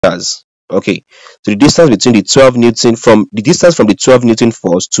meters. Okay, so the distance between the 12 Newton from the distance from the 12 Newton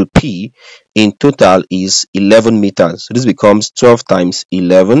force to P in total is 11 meters. So this becomes 12 times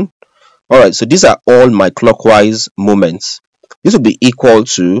 11. All right, so these are all my clockwise moments. This will be equal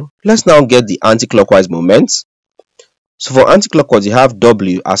to, let's now get the anti-clockwise moments. So for anti-clockwise, you have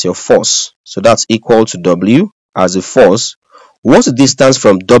W as your force. So that's equal to W as a force. What's the distance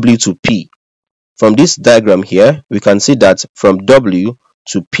from W to P? From this diagram here, we can see that from W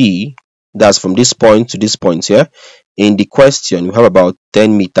to P, that's from this point to this point here, in the question, we have about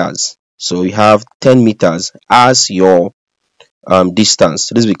 10 meters. So we have 10 meters as your distance.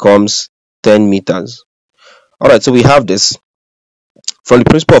 So this becomes 10 meters. All right, so we have this. From the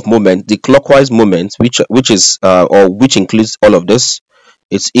principle of moment, the clockwise moment, which includes all of this,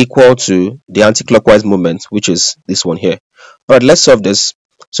 it's equal to the anti-clockwise moment, which is this one here. All right, let's solve this.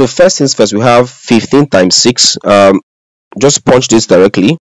 So first things first, we have 15 times 6. Just punch this directly.